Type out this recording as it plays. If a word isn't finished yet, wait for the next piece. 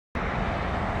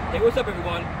Hey, what's up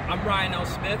everyone? I'm Ryan L.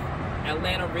 Smith,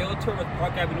 Atlanta Realtor with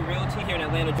Park Avenue Realty here in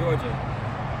Atlanta, Georgia.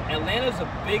 Atlanta is a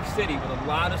big city with a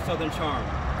lot of Southern charm.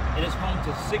 It is home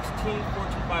to 16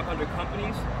 Fortune 500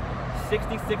 companies,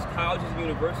 66 colleges and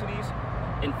universities,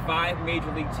 and 5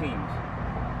 major league teams.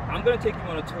 I'm going to take you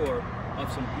on a tour of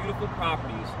some beautiful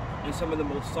properties in some of the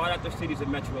most sought after cities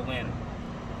in Metro Atlanta.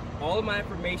 All of my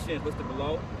information is listed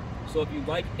below, so if you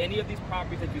like any of these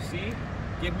properties that you see,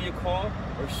 give me a call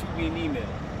or shoot me an email.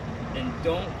 And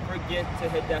don't forget to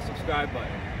hit that subscribe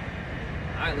button.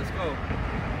 All right, let's go.